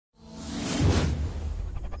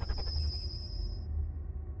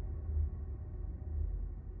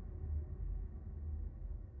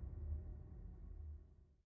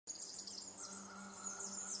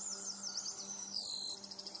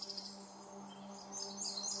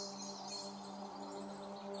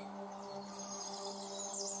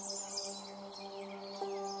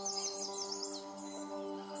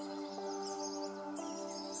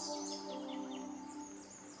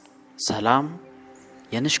ሰላም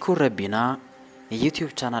የንሽኩር ረቢና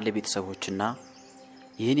የዩቲዩብ ቻናል ቤተሰቦችና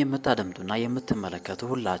ይህን የምታደምጡና የምትመለከቱ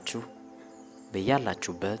ሁላችሁ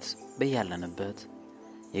በያላችሁበት በያለንበት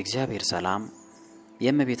የእግዚአብሔር ሰላም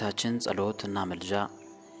የእመቤታችን ጸሎትና መልጃ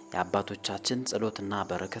የአባቶቻችን ጸሎትና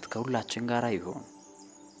በረከት ከሁላችን ጋር ይሁን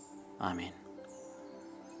አሜን።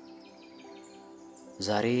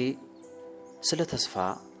 ዛሬ ስለ ተስፋ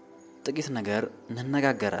ጥቂት ነገር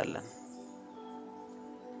እንነጋገራለን።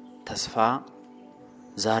 ተስፋ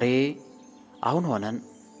ዛሬ አሁን ሆነን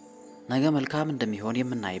ነገ መልካም እንደሚሆን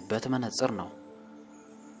የምናይበት መነጽር ነው።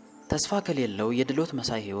 ተስፋ ከሌለው የድሎት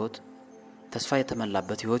መሳይ ህይወት ተስፋ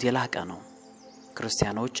የተመላበት ህይወት የላቀ ነው።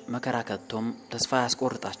 ክርስቲያኖች መከራ ከቶም ተስፋ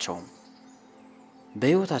ያስቆርጣቸውም።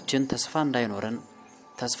 በህይወታችን ተስፋ እንዳይኖረን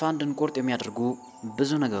ተስፋ እንድንቆርጥ የሚያደርጉ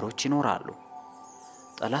ብዙ ነገሮች ይኖራሉ።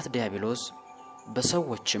 ጠላት ዲያብሎስ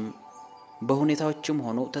በሰዎችም በሁኔታዎችም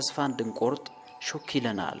ሆኖ ተስፋ እንድንቆርጥ ሾክ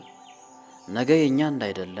ይለናል። ነገ የኛ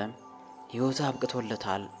እንዳይደለም ህይወትህ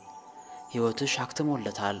አብቅቶለታል፣ ህይወትሽ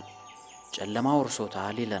አክትሞለታል፣ ጨለማ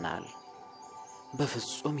ወርሶታል ይለናል።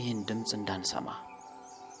 በፍጹም ይህን ድምጽ እንዳንሰማ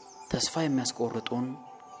ተስፋ የሚያስቆርጡን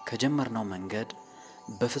ከጀመርነው መንገድ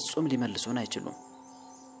በፍጹም ሊመልሱን አይችሉም።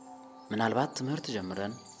 ምናልባት ትምህርት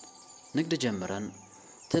ጀምረን ንግድ ጀምረን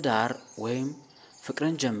ትዳር ወይም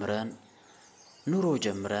ፍቅርን ጀምረን ኑሮ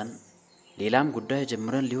ጀምረን ሌላም ጉዳይ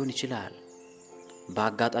ጀምረን ሊሆን ይችላል።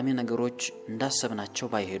 በአጋጣሚ ነገሮች እንዳሰብናቸው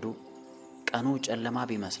ባይሄዱ ቀኑ ጨለማ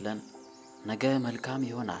ቢመስለን ነገ መልካም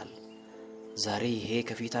ይሆናል። ዛሬ ይሄ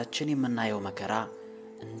ከፊታችን የምናየው መከራ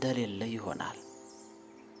እንደሌለ ይሆናል።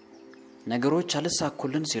 ነገሮች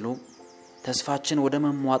አልሳኩልን ሲሉ ተስፋችን ወደ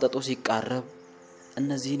መሟጠጡ ሲቃረብ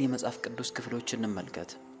እነዚህን የመጽሐፍ ቅዱስ ክፍሎችን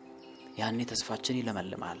እንመልከት። ያኔ ተስፋችን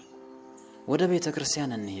ይለመልማል። ወደ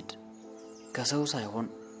ቤተክርስቲያን እንሂድ። ከሰው ሳይሆን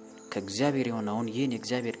ከእግዚአብሔር የሆነውን ይህን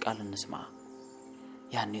የእግዚአብሔር ቃል እንስማ።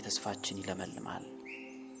 ያኔ ተስፋችን ይለመልማል።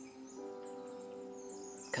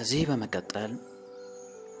 ከዚህ በመቀጠል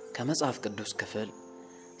ከመጽሐፍ ቅዱስ ክፍል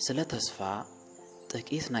ስለ ተስፋ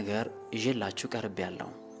ጥቂት ነገር ይዤላችሁ ቀርቤያለሁ።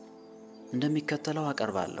 እንደሚከተለው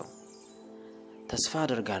አቀርባለሁ። ተስፋ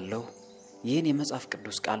አደርጋለሁ ይህን የመጽሐፍ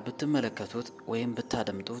ቅዱስ ቃል ብትመለከቱት ወይም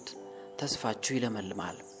ብታደምጡት ተስፋችሁ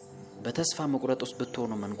ይለመልማል። በተስፋ መቁረጥ ውስጥ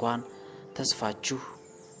ብትሆኑም እንኳን ተስፋችሁ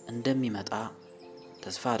እንደሚመጣ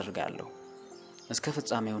ተስፋ አደርጋለሁ። እስከ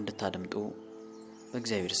ፍጻሜው እንድታደምጡ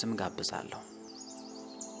በእግዚአብሔር ስም ጋብዛለሁ።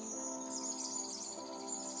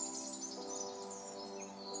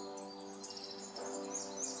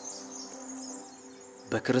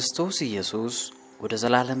 በክርስቶስ ኢየሱስ ወደ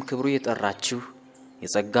ዘላለም ክብሩ የጠራችሁ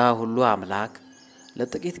የጸጋ ሁሉ አምላክ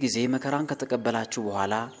ለጥቂት ጊዜ መከራን ከተቀበላችሁ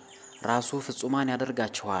በኋላ ራሱ ፍጹማን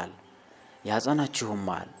ያደርጋችኋል፣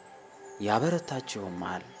 ያጸናችሁማል፣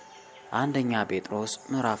 ያበረታችሁማል። አንደኛ ጴጥሮስ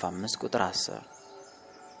ምዕራፍ 5 ቁጥር 10።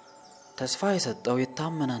 ተስፋ የሰጠው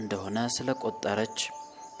የታመነ እንደሆነ ስለቆጠረች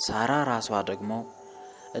ሳራ ራሷ ደግሞ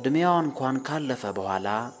እድሜዋ እንኳን ካለፈ በኋላ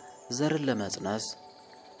ዘርን ለመጽነስ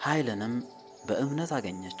ኃይልንም በእምነት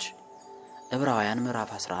አገኘች። ዕብራውያን ምዕራፍ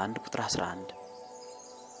 11 ቁጥር 11።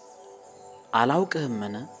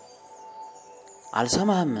 አላውቅህምን?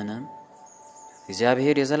 አልሰማህምን?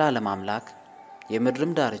 እግዚአብሔር የዘላለም አምላክ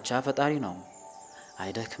የምድርም ዳርቻ ፈጣሪ ነው።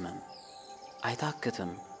 አይደክምም፣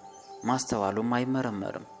 አይታክትም፣ ማስተዋሉም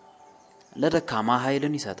አይመረመርም። ለደካማ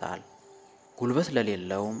ኃይልን ይሰጣል፣ ጉልበት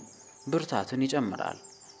ለሌለውም ብርታትን ይጨምራል።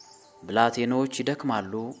 ብላቴኖች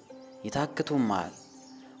ይደክማሉ፣ ይታክቱማል፣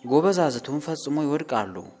 ጎበዛዝቱም ፈጽሞ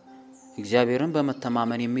ይወድቃሉ። እግዚአብሔርን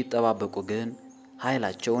በመተማመን የሚጠባበቁ ግን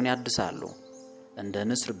ኃይላቸውን ያድሳሉ፣ እንደ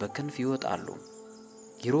ንስር በክንፍ ይወጣሉ።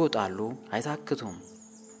 ይሮጣሉ፣ አይታክቱም፣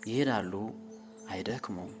 ይሄዳሉ፣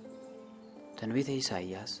 አይደክሙም። ትንቢተ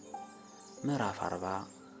ኢሳይያስ ምዕራፍ 40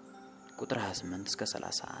 ቁጥር 28 እስከ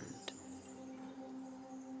 31።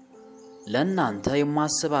 ለእናንተ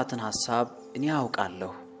የማስባትን ሐሳብ እኔ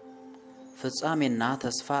አውቃለሁ፣ ፍጻሜና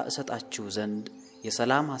ተስፋ እሰጣችሁ ዘንድ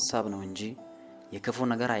የሰላም ሐሳብ ነው እንጂ የክፉ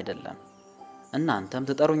ነገር አይደለም። እናንተም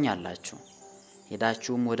ትጠሩኛላችሁ፣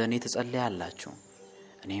 ሄዳችሁም ወደ እኔ ትጸልያላችሁ፣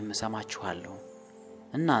 እኔም እሰማችኋለሁ።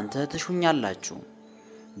 እናንተ ትሹኛላችሁ፣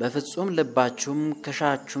 በፍጹም ልባችሁም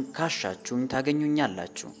ካሻችሁኝ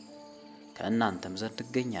ታገኙኛላችሁ፣ ከእናንተም ዘንድ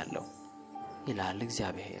እገኛለሁ ይላል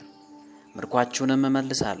እግዚአብሔር። ምርኳችሁንም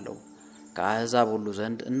እመልሳለሁ፣ ከአሕዛብ ሁሉ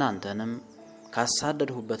ዘንድ እናንተንም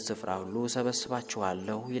ካሳደድሁበት ስፍራ ሁሉ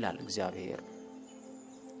ሰበስባችኋለሁ ይላል እግዚአብሔር።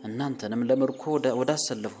 እናንተንም ለምርኮ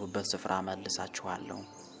ወዳሰለፍሁበት ስፍራ መልሳችኋለሁ።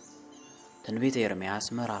 ትንቢተ ኤርምያስ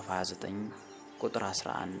ምዕራፍ 29 ቁጥር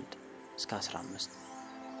 11 እስከ 15።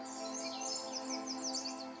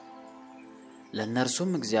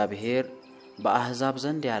 ለእነርሱም እግዚአብሔር በአሕዛብ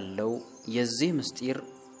ዘንድ ያለው የዚህ ምስጢር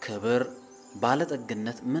ክብር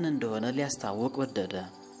ባለጠግነት ምን እንደሆነ ሊያስታውቅ ወደደ።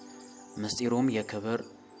 ምስጢሩም የክብር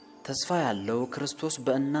ተስፋ ያለው ክርስቶስ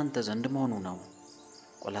በእናንተ ዘንድ መሆኑ ነው።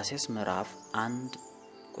 ቆላስይስ ምዕራፍ 1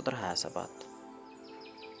 ቁጥር 27።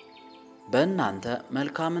 በእናንተ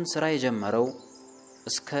መልካምን ሥራ የጀመረው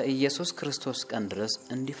እስከ ኢየሱስ ክርስቶስ ቀን ድረስ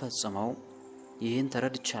እንዲፈጽመው ይህን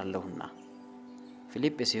ተረድቻለሁና።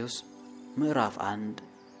 ፊልጵስዩስ ምዕራፍ 1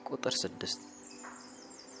 ቁጥር 6።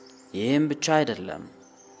 ይህም ብቻ አይደለም፣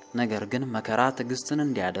 ነገር ግን መከራ ትዕግስትን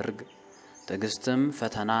እንዲያደርግ፣ ትዕግስትም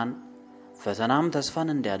ፈተናን፣ ፈተናም ተስፋን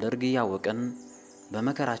እንዲያደርግ እያወቅን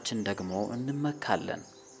በመከራችን ደግሞ እንመካለን።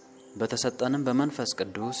 በተሰጠንም በመንፈስ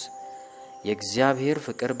ቅዱስ የእግዚአብሔር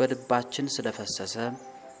ፍቅር በልባችን ስለፈሰሰ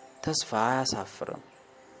ተስፋ አያሳፍርም።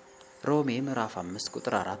 ሮሜ ምዕራፍ 5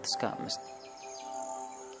 ቁጥር 4 እስከ 5።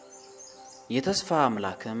 የተስፋ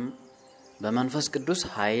አምላክም በመንፈስ ቅዱስ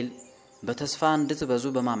ኃይል በተስፋ እንድትበዙ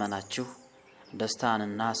በማመናችሁ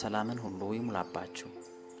ደስታንና ሰላምን ሁሉ ይሙላባችሁ።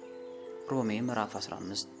 ሮሜ ምዕራፍ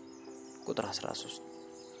 15 ቁጥር 13።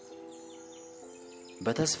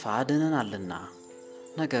 በተስፋ ድነናልና፣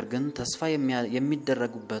 ነገር ግን ተስፋ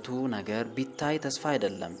የሚደረጉበቱ ነገር ቢታይ ተስፋ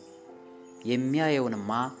አይደለም።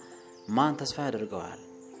 የሚያየውንማ ማን ተስፋ ያደርገዋል?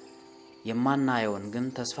 የማናየውን ግን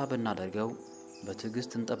ተስፋ ብናደርገው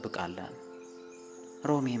በትዕግስት እንጠብቃለን።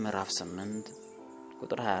 ሮሜ ምዕራፍ 8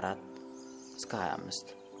 ቁጥር 24 እስከ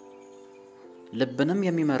 25። ልብንም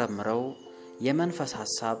የሚመረምረው የመንፈስ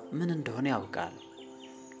ሐሳብ ምን እንደሆነ ያውቃል፣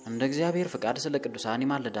 እንደ እግዚአብሔር ፍቃድ ስለ ቅዱሳን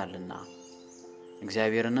ይማልዳልና።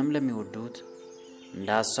 እግዚአብሔርንም ለሚወዱት እንደ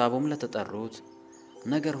ሐሳቡም ለተጠሩት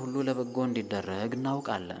ነገር ሁሉ ለበጎ እንዲደረግ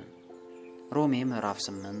እናውቃለን። ሮሜ ምዕራፍ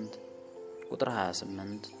 8 ቁጥር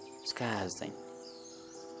 28 እስከ 29።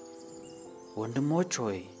 ወንድሞች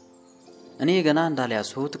ሆይ እኔ ገና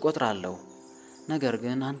እንዳልያዝሁት እቆጥራለሁ፣ ነገር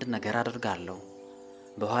ግን አንድ ነገር አደርጋለሁ፣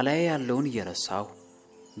 በኋላዬ ያለውን እየረሳሁ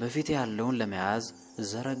በፊቴ ያለውን ለመያዝ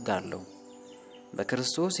እዘረጋለሁ።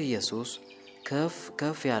 በክርስቶስ ኢየሱስ ከፍ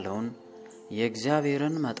ከፍ ያለውን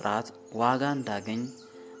የእግዚአብሔርን መጥራት ዋጋ እንዳገኝ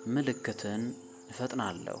ምልክትን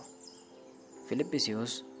እፈጥናለሁ።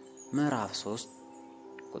 ፊልጵስዩስ ምዕራፍ 3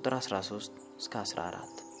 ቁጥር 13 እስከ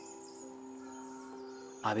 14።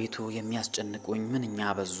 አቤቱ የሚያስጨንቁኝ ምንኛ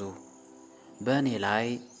በዙ፣ በእኔ ላይ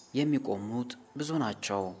የሚቆሙት ብዙ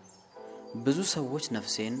ናቸው። ብዙ ሰዎች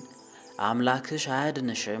ነፍሴን አምላክሽ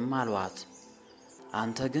አያድንሽም አልዋት።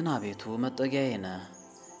 አንተ ግን አቤቱ መጠጊያዬ ነህ፣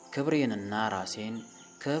 ክብሬንና ራሴን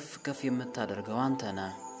ከፍ ከፍ የምታደርገው አንተ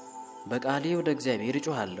ነህ። በቃሌ ወደ እግዚአብሔር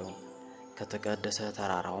እጮኻለሁ፣ ከተቀደሰ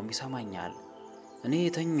ተራራውም ይሰማኛል። እኔ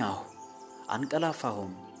የተኛሁ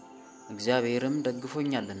አንቀላፋሁም፣ እግዚአብሔርም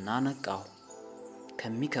ደግፎኛልና ነቃሁ።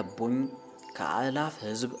 ከሚከቡኝ ከአእላፍ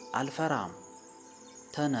ሕዝብ አልፈራም።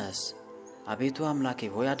 ተነስ አቤቱ አምላኬ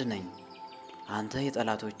ሆይ አድነኝ። አንተ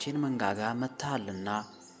የጠላቶቼን መንጋጋ መትሃልና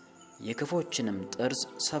የክፎችንም ጥርስ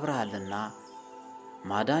ሰብረሃልና።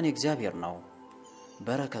 ማዳን የእግዚአብሔር ነው፣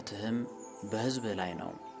 በረከትህም በሕዝብ ላይ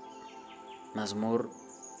ነው። መዝሙር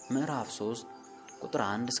ምዕራፍ 3 ቁጥር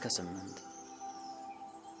 1 እስከ 8።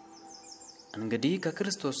 እንግዲህ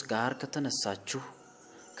ከክርስቶስ ጋር ከተነሳችሁ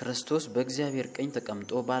ክርስቶስ በእግዚአብሔር ቀኝ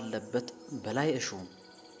ተቀምጦ ባለበት በላይ እሹ።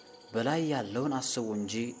 በላይ ያለውን አስቡ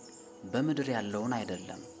እንጂ በምድር ያለውን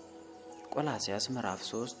አይደለም። ቆላስይስ ምዕራፍ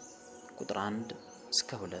 3 ቁጥር 1 እስከ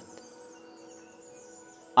 2።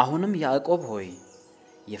 አሁንም ያዕቆብ ሆይ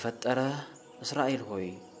የፈጠረህ እስራኤል ሆይ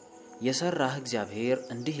የሰራህ እግዚአብሔር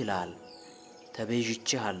እንዲህ ይላል፣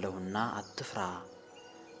 ተቤዥቼሃለሁና አትፍራ፣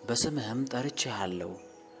 በስምህም ጠርቼሃለሁ፣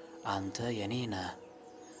 አንተ የኔ ነህ።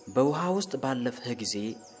 በውሃ ውስጥ ባለፍህ ጊዜ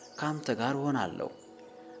ካንተ ጋር ሆናለሁ፣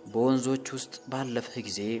 በወንዞች ውስጥ ባለፍህ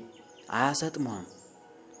ጊዜ አያሰጥሙህም፣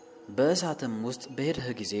 በእሳትም ውስጥ በሄድህ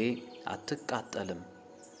ጊዜ አትቃጠልም፣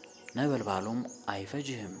 ነበልባሉም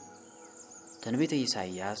አይፈጅህም። ትንቢተ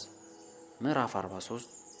ኢሳይያስ ምዕራፍ 43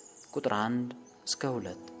 ቁጥር 1 እስከ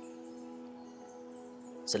 2።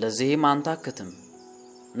 ስለዚህም አንታክትም፣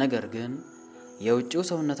 ነገር ግን የውጭው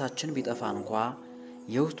ሰውነታችን ቢጠፋ እንኳ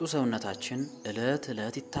የውስጡ ሰውነታችን ዕለት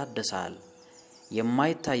ዕለት ይታደሳል።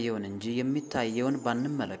 የማይታየውን እንጂ የሚታየውን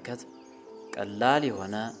ባንመለከት ቀላል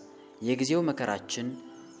የሆነ የጊዜው መከራችን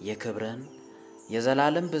የክብርን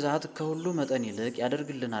የዘላለም ብዛት ከሁሉ መጠን ይልቅ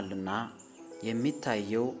ያደርግልናልና።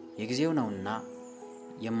 የሚታየው የጊዜው ነውና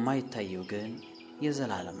የማይታየው ግን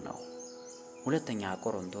የዘላለም ነው። ሁለተኛ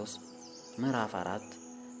ቆሮንቶስ ምዕራፍ 4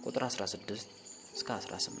 ቁጥር 16 እስከ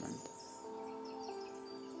 18።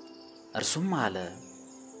 እርሱም አለ፣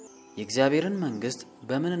 የእግዚአብሔርን መንግሥት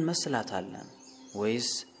በምን እንመስላታለን? ወይስ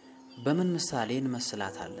በምን ምሳሌ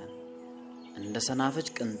እንመስላታለን? እንደ ሰናፍጭ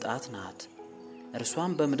ቅንጣት ናት።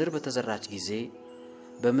 እርሷም በምድር በተዘራች ጊዜ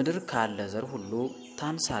በምድር ካለ ዘር ሁሉ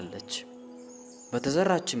ታንሳለች።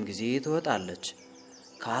 በተዘራችም ጊዜ ትወጣለች፣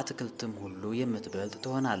 ከአትክልትም ሁሉ የምትበልጥ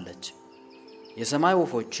ትሆናለች። የሰማይ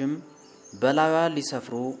ወፎችም በላዩዋ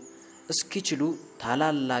ሊሰፍሩ እስኪችሉ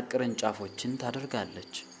ታላላቅ ቅርንጫፎችን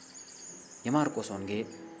ታደርጋለች። የማርቆስ ወንጌል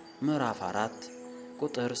ምዕራፍ 4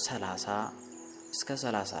 ቁጥር 30 እስከ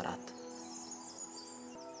 34።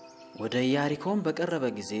 ወደ ኢያሪኮም በቀረበ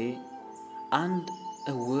ጊዜ አንድ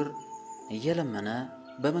እውር እየለመነ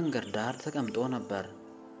በመንገድ ዳር ተቀምጦ ነበር።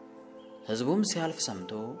 ሕዝቡም ሲያልፍ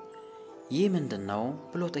ሰምቶ ይህ ምንድነው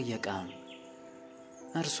ብሎ ጠየቀ።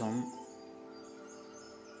 እርሱም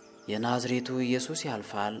የናዝሬቱ ኢየሱስ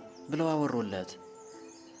ያልፋል ብለው አወሩለት።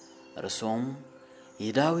 እርሱም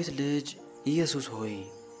የዳዊት ልጅ ኢየሱስ ሆይ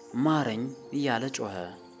ማረኝ እያለ ጮኸ።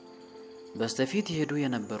 በስተፊት ይሄዱ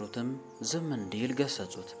የነበሩትም ዝም እንዲል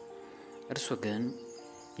ገሰጹት። እርሱ ግን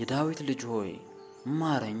የዳዊት ልጅ ሆይ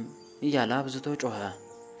ማረኝ እያለ አብዝቶ ጮኸ።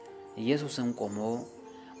 ኢየሱስም ቆሞ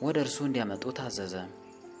ወደ እርሱ እንዲያመጡ ታዘዘ።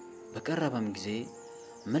 በቀረበም ጊዜ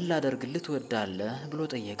ምን ላደርግልህ ትወዳለህ ብሎ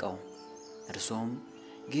ጠየቀው። እርሱም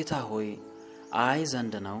ጌታ ሆይ አይ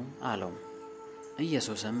ዘንድ ነው አለው።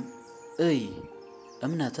 ኢየሱስም እይ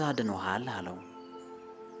እምነትህ አድኖሃል አለው።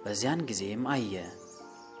 በዚያን ጊዜም አየ፣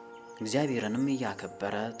 እግዚአብሔርንም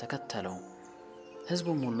እያከበረ ተከተለው።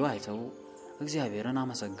 ሕዝቡም ሁሉ አይተው እግዚአብሔርን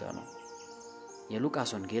አመሰገኑ።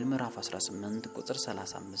 የሉቃስ ወንጌል ምዕራፍ 18 ቁጥር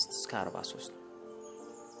 35 እስከ 43።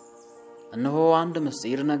 እነሆ አንድ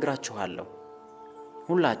ምስጢር ነግራችኋለሁ፣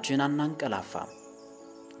 ሁላችን አናንቀላፋም።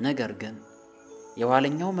 ነገር ግን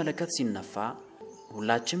የኋለኛው መለከት ሲነፋ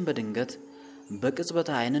ሁላችን በድንገት በቅጽበት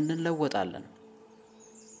ዓይን እንለወጣለን።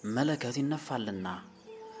 መለከት ይነፋልና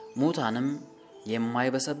ሙታንም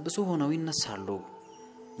የማይበሰብሱ ሆነው ይነሳሉ፣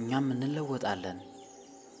 እኛም እንለወጣለን።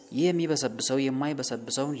 ይህ የሚበሰብሰው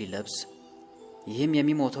የማይበሰብሰውን ሊለብስ፣ ይህም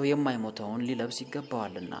የሚሞተው የማይሞተውን ሊለብስ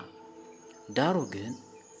ይገባዋልና። ዳሩ ግን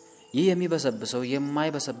ይህ የሚበሰብሰው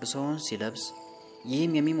የማይበሰብሰውን ሲለብስ፣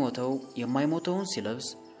 ይህም የሚሞተው የማይሞተውን ሲለብስ፣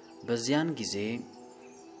 በዚያን ጊዜ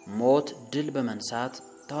ሞት ድል በመንሳት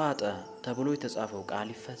ተዋጠ ተብሎ የተጻፈው ቃል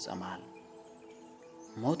ይፈጸማል።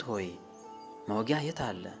 ሞት ሆይ መውጊያ የት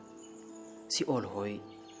አለ? ሲኦል ሆይ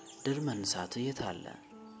ድል መንሳት የት አለ?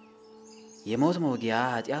 የሞት መውጊያ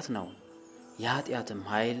ኃጢአት ነው፣ የኃጢአትም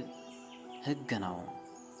ኃይል ሕግ ነው።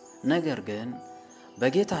 ነገር ግን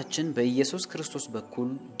በጌታችን በኢየሱስ ክርስቶስ በኩል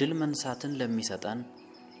ድል መንሳትን ለሚሰጠን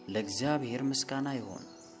ለእግዚአብሔር ምስጋና ይሁን።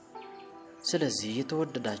 ስለዚህ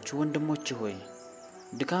የተወደዳችሁ ወንድሞቼ ሆይ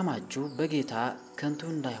ድካማችሁ በጌታ ከንቱ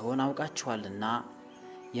እንዳይሆን አውቃችኋልና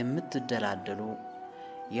የምትደላደሉ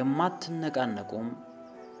የማትነቃነቁም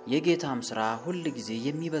የጌታም ሥራ ሁል ጊዜ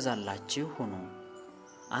የሚበዛላችሁ ሁኑ።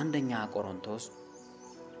 አንደኛ ቆሮንቶስ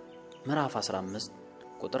ምዕራፍ 15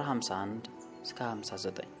 ቁጥር 51 እስከ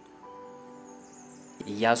 59።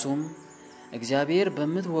 ኢያሱም እግዚአብሔር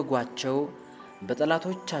በምትወጓቸው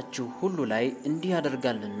በጠላቶቻችሁ ሁሉ ላይ እንዲህ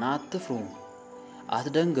ያደርጋልና አትፍሩ፣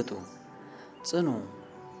 አትደንግጡ፣ ጽኑ፣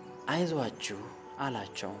 አይዟችሁ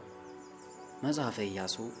አላቸው። መጽሐፈ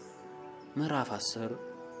ኢያሱ ምዕራፍ 10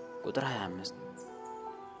 ቁጥር 25።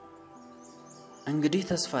 እንግዲህ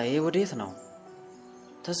ተስፋዬ ወዴት ነው?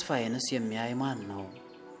 ተስፋዬንስ የሚያይ ማን ነው?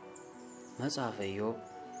 መጽሐፈ ኢዮብ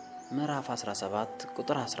ምዕራፍ 17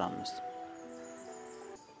 ቁጥር 15።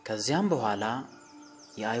 ከዚያም በኋላ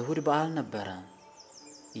የአይሁድ በዓል ነበረ።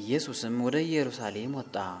 ኢየሱስም ወደ ኢየሩሳሌም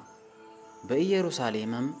ወጣ።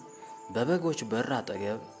 በኢየሩሳሌምም በበጎች በር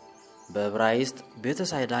አጠገብ በዕብራይስጥ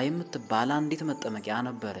ቤተሳይዳ የምትባል አንዲት መጠመቂያ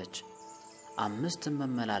ነበረች። 5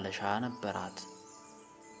 መመላለሻ ነበራት።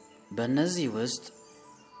 በእነዚህ ውስጥ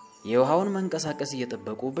የውሃውን መንቀሳቀስ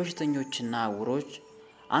እየጠበቁ በሽተኞችና ዕውሮች፣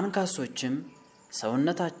 አንካሶችም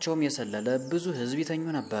ሰውነታቸውም የሰለለ ብዙ ሕዝብ ይተኙ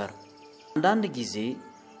ነበር። አንዳንድ ጊዜ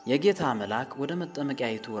የጌታ መልአክ ወደ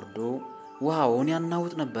መጠመቂያይቱ ወርዶ ውሃውን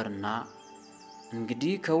ያናውጥ ነበርና፣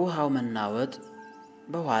 እንግዲህ ከውሃው መናወጥ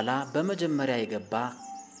በኋላ በመጀመሪያ የገባ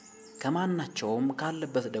ከማናቸውም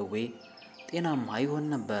ካለበት ደዌ ጤናማ ይሆን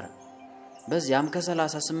ነበር። በዚያም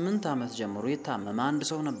ከ38 ዓመት ጀምሮ የታመመ አንድ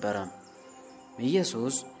ሰው ነበረ።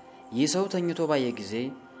 ኢየሱስ ይህ ሰው ተኝቶ ባየ ጊዜ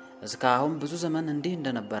እስካሁን ብዙ ዘመን እንዲህ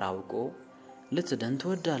እንደነበር አውቆ ልትድን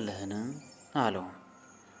ትወዳለህን አለው።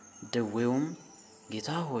 ደዌውም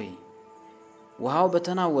ጌታ ሆይ ውሃው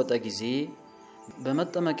በተናወጠ ጊዜ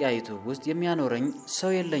በመጠመቂያይቱ ውስጥ የሚያኖረኝ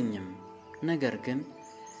ሰው የለኝም፣ ነገር ግን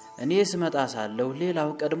እኔ ስመጣ ሳለሁ ሌላው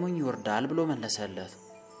ቀድሞኝ ይወርዳል ብሎ መለሰለት።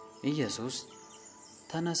 ኢየሱስ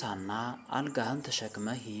ተነሳና አልጋህን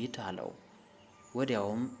ተሸክመህ ሂድ አለው።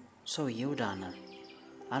 ወዲያውም ሰውየው ዳነ፣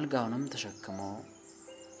 አልጋውንም ተሸክሞ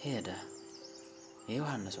ሄደ።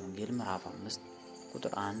 የዮሐንስ ወንጌል ምዕራፍ 5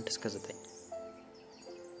 ቁጥር 1 እስከ 9።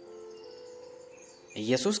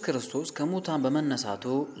 ኢየሱስ ክርስቶስ ከሙታን በመነሳቱ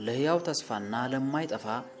ለሕያው ተስፋና ለማይጠፋ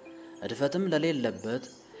እድፈትም ለሌለበት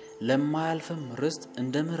ለማያልፍም ርስት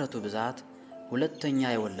እንደ ምሕረቱ ብዛት ሁለተኛ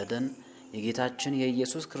የወለደን የጌታችን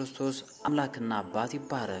የኢየሱስ ክርስቶስ አምላክና አባት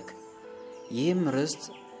ይባረክ። ይህም ርስት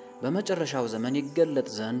በመጨረሻው ዘመን ይገለጥ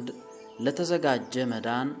ዘንድ ለተዘጋጀ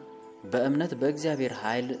መዳን በእምነት በእግዚአብሔር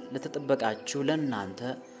ኃይል ለተጠበቃችሁ ለእናንተ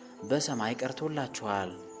በሰማይ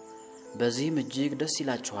ቀርቶላችኋል። በዚህም እጅግ ደስ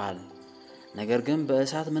ይላችኋል። ነገር ግን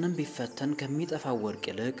በእሳት ምንም ቢፈተን ከሚጠፋው ወርቅ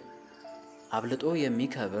ይልቅ አብልጦ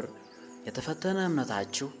የሚከብር የተፈተነ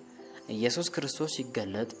እምነታችሁ ኢየሱስ ክርስቶስ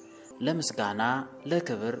ሲገለጥ ለምስጋና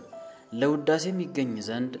ለክብር ለውዳሴ የሚገኝ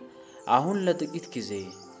ዘንድ አሁን ለጥቂት ጊዜ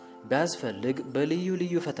ቢያስፈልግ በልዩ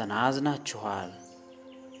ልዩ ፈተና አዝናችኋል።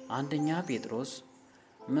 አንደኛ ጴጥሮስ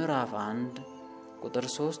ምዕራፍ 1 ቁጥር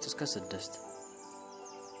 3 እስከ 6።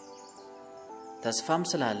 ተስፋም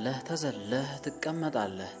ስላለህ ተዘለህ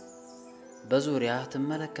ትቀመጣለህ፣ በዙሪያ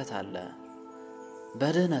ትመለከታለህ፣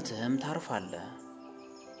 በድህነትህም ታርፋለህ፣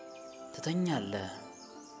 ትተኛለህ፣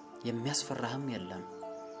 የሚያስፈራህም የለም።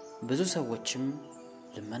 ብዙ ሰዎችም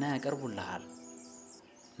ልመና ያቀርቡልሃል።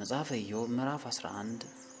 መጽሐፈ ኢዮብ ምዕራፍ 11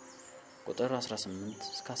 ቁጥር 18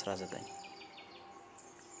 እስከ 19።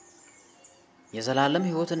 የዘላለም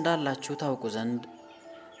ሕይወት እንዳላችሁ ታውቁ ዘንድ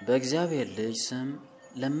በእግዚአብሔር ልጅ ስም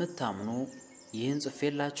ለምታምኑ ይህን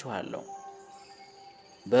ጽፌላችኋለሁ።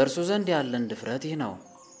 በእርሱ ዘንድ ያለን ድፍረት ይህ ነው፣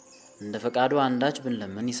 እንደ ፈቃዱ አንዳች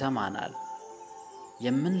ብንለምን ይሰማናል።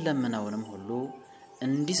 የምንለምነውንም ሁሉ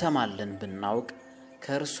እንዲሰማልን ብናውቅ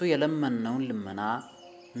ከእርሱ የለመነውን ልመና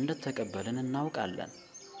እንደተቀበልን እናውቃለን።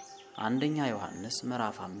 አንደኛ ዮሐንስ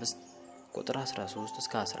ምዕራፍ 5 ቁጥር 13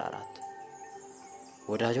 እስከ 14።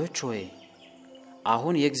 ወዳጆች ሆይ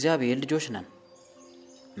አሁን የእግዚአብሔር ልጆች ነን።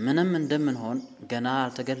 ምንም እንደምንሆን ገና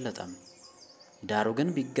አልተገለጠም። ዳሩ ግን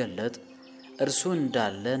ቢገለጥ እርሱ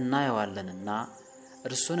እንዳለ እናየዋለንና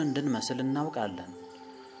እርሱን እንድንመስል እናውቃለን።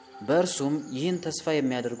 በእርሱም ይህን ተስፋ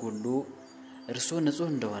የሚያደርግ ሁሉ እርሱ ንጹሕ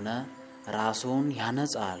እንደሆነ ራሱን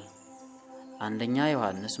ያነጻል። አንደኛ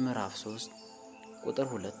ዮሐንስ ምዕራፍ 3 ቁጥር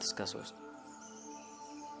 2 እስከ 3።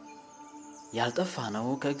 ያልጠፋነው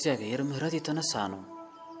ከእግዚአብሔር ምሕረት የተነሳ ነው፣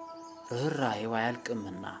 ርኅራኄው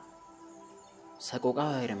አያልቅምና።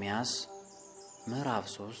 ሰቆቃወ ኤርምያስ ምዕራፍ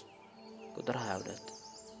 3 ቁጥር 22።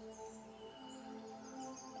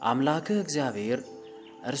 አምላክህ እግዚአብሔር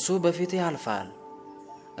እርሱ በፊትህ ያልፋል፣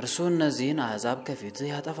 እርሱ እነዚህን አሕዛብ ከፊትህ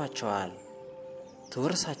ያጠፋቸዋል፣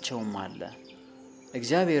 ትወርሳቸውም አለ።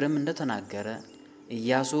 እግዚአብሔርም እንደተናገረ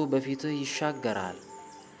ኢያሱ በፊትህ ይሻገራል።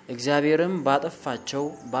 እግዚአብሔርም ባጠፋቸው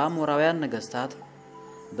በአሞራውያን ነገሥታት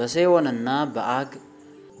በሴዎንና በአግ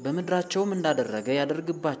በምድራቸውም እንዳደረገ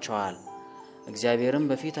ያደርግባቸዋል። እግዚአብሔርም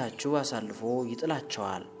በፊታችሁ አሳልፎ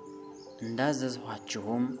ይጥላቸዋል።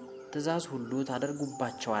 እንዳዘዝኋችሁም ትእዛዝ ሁሉ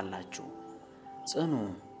ታደርጉባቸዋላችሁ። ጽኑ፣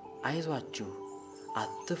 አይዟችሁ፣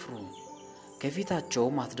 አትፍሩ፣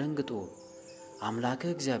 ከፊታቸውም አትደንግጡ።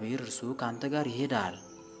 አምላክህ እግዚአብሔር እርሱ ካንተ ጋር ይሄዳል፣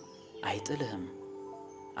 አይጥልህም፣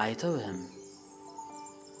 አይተውህም።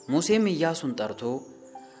 ሙሴም ኢያሱን ጠርቶ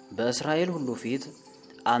በእስራኤል ሁሉ ፊት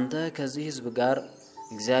አንተ ከዚህ ሕዝብ ጋር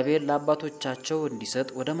እግዚአብሔር ለአባቶቻቸው እንዲሰጥ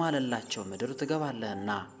ወደ ማለላቸው ምድር ትገባለህና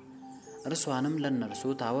እርሷንም ለነርሱ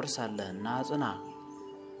ታወርሳለህና ጽና፣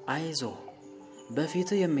 አይዞህ፣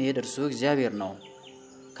 በፊትህ የሚሄድ እርሱ እግዚአብሔር ነው፣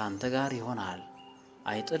 ካንተ ጋር ይሆናል፣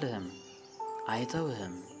 አይጥልህም፣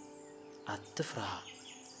 አይተውህም፣ አትፍራ፣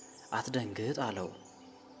 አትደንግጥ አለው።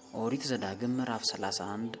 ኦሪት ዘዳግም ምዕራፍ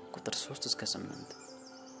 31 ቁጥር 3 እስከ 8።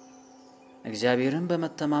 እግዚአብሔርን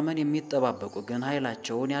በመተማመን የሚጠባበቁ ግን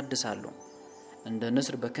ኃይላቸውን ያድሳሉ፣ እንደ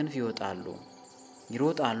ንስር በክንፍ ይወጣሉ፣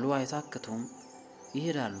 ይሮጣሉ አይታክቱም፣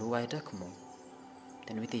 ይሄዳሉ አይደክሙም።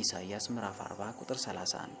 ትንቢተ ኢሳይያስ ምዕራፍ 40 ቁጥር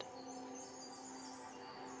 31።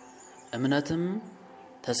 እምነትም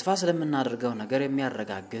ተስፋ ስለምናደርገው ነገር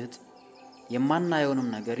የሚያረጋግጥ የማናየውንም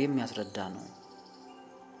ነገር የሚያስረዳ ነው።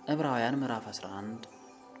 ዕብራውያን ምዕራፍ 11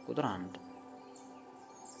 ቁጥር 1።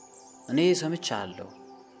 እኔ ሰምቻለሁ፣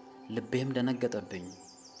 ልቤም ደነገጠብኝ፣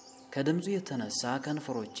 ከድምፁ የተነሳ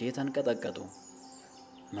ከንፈሮቼ ተንቀጠቀጡ።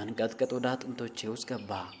 መንቀጥቀጥ ወደ አጥንቶቼ ውስጥ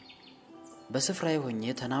ገባ፣ በስፍራዬ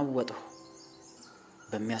ሆኜ ተናወጥሁ።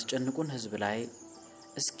 በሚያስጨንቁን ሕዝብ ላይ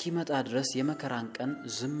እስኪመጣ ድረስ የመከራን ቀን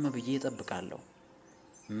ዝም ብዬ እጠብቃለሁ።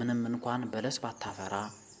 ምንም እንኳን በለስ ባታፈራ፣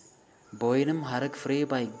 በወይንም ሐረግ ፍሬ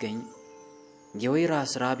ባይገኝ፣ የወይራ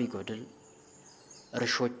ሥራ ቢጎድል፣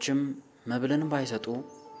 እርሾችም መብልን ባይሰጡ፣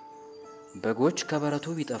 በጎች ከበረቱ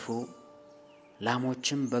ቢጠፉ፣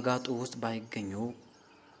 ላሞችም በጋጡ ውስጥ ባይገኙ፣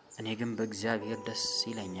 እኔ ግን በእግዚአብሔር ደስ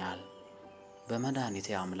ይለኛል፣ በመድኃኒቴ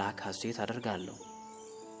አምላክ ሐሴት አደርጋለሁ።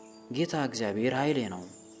 ጌታ እግዚአብሔር ኃይሌ ነው፣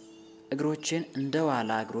 እግሮቼን እንደ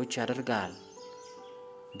ዋላ እግሮች ያደርጋል፣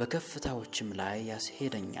 በከፍታዎችም ላይ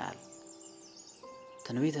ያስሄደኛል።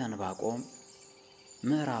 ትንቢተ ዕንባቆም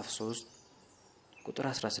ምዕራፍ 3 ቁጥር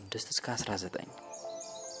 16 እስከ 19።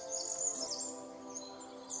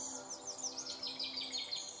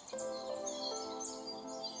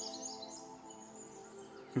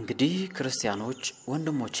 እንግዲህ ክርስቲያኖች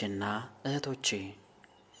ወንድሞቼና እህቶቼ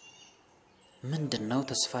ምንድነው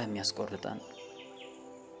ተስፋ የሚያስቆርጠን?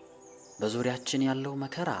 በዙሪያችን ያለው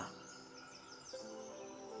መከራ፣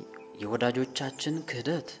 የወዳጆቻችን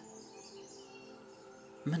ክህደት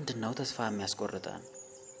ምንድነው ተስፋ የሚያስቆርጠን?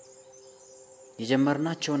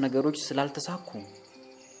 የጀመርናቸው ነገሮች ስላልተሳኩ፣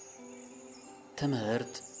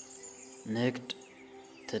 ትምህርት፣ ንግድ፣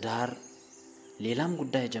 ትዳር፣ ሌላም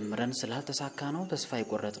ጉዳይ ጀምረን ስላልተሳካ ነው ተስፋ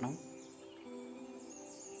የቆረጥነው?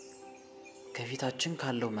 ከፊታችን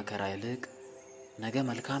ካለው መከራ ይልቅ ነገ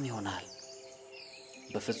መልካም ይሆናል።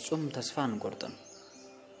 በፍጹም ተስፋ አንቆርጥም።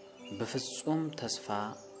 በፍጹም ተስፋ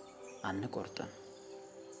አንቆርጥም።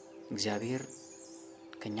 እግዚአብሔር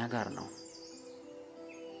ከኛ ጋር ነው።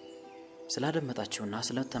 ስላደመጣችሁና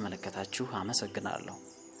ስለተመለከታችሁ አመሰግናለሁ።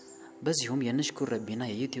 በዚሁም የንሽኩር ረቢና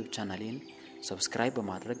የዩቲዩብ ቻናሌን ሰብስክራይብ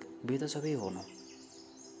በማድረግ ቤተሰቤ ሆኑ።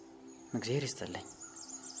 እግዚአብሔር ይስጥልኝ።